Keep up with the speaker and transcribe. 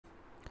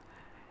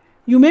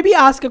You may be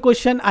asked a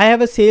question. I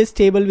have a sales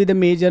table with a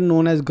major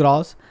known as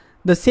gross.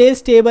 The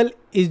sales table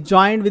is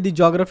joined with the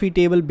geography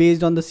table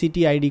based on the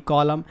city ID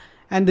column,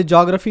 and the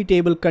geography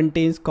table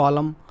contains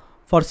column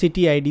for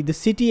city ID, the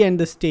city and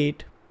the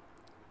state.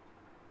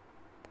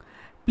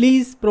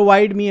 Please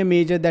provide me a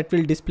major that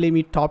will display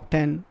me top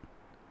 10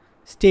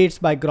 states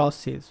by gross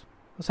sales.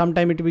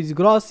 Sometime it will be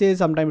gross sales,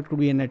 sometime it could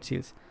be a net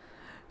sales.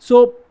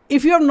 So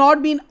if you have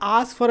not been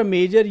asked for a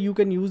major, you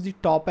can use the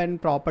top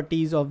end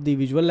properties of the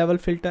visual level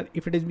filter.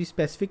 If it is be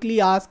specifically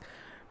asked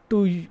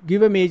to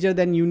give a major,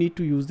 then you need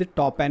to use the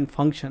top end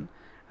function.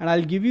 And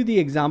I'll give you the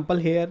example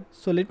here.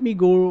 So let me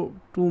go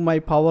to my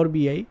Power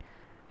BI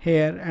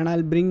here, and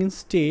I'll bring in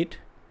state,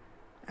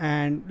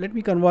 and let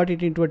me convert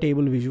it into a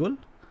table visual.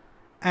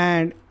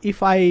 And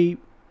if I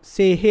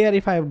say here,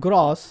 if I have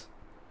gross,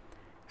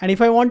 and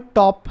if I want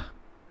top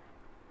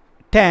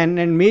 10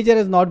 and major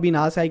has not been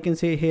asked, I can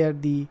say here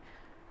the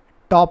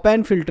top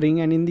end filtering,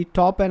 and in the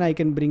top end I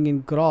can bring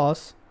in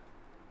gross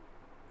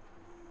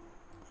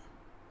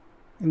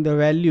in the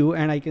value,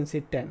 and I can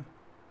say 10,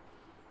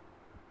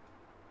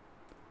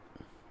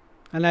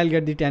 and I'll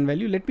get the 10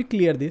 value. Let me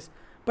clear this.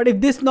 But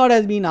if this not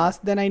has been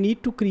asked, then I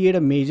need to create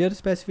a major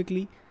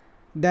specifically.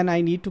 Then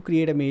I need to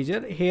create a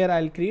major. Here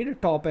I'll create a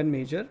top end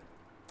major,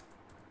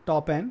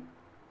 top end,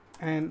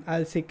 and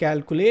I'll say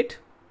calculate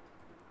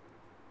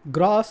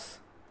gross,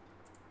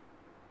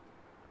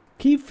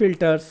 keep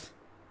filters,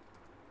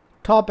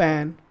 top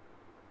end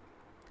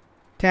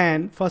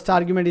 10. First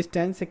argument is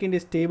 10, second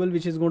is table,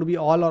 which is going to be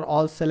all or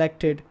all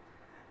selected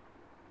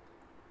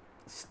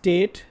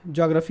state,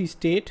 geography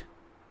state.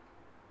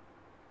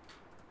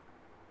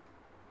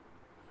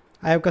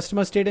 I have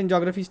customer state and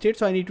geography state,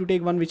 so I need to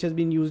take one which has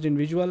been used in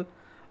visual.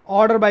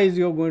 Order by is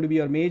you're going to be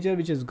your major,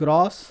 which is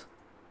gross,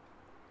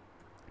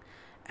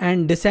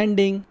 and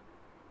descending,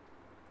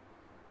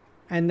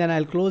 and then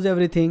I'll close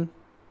everything,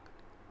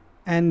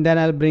 and then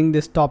I'll bring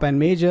this top end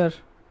major,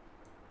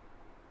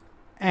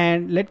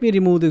 and let me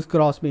remove this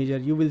gross major.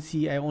 You will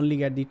see I only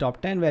get the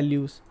top 10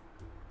 values.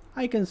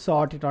 I can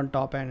sort it on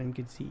top end and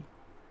can see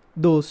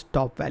those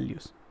top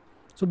values.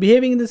 So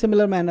behaving in the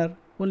similar manner,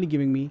 only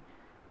giving me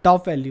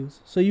top values.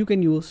 So you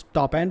can use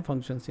top end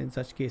functions in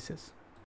such cases.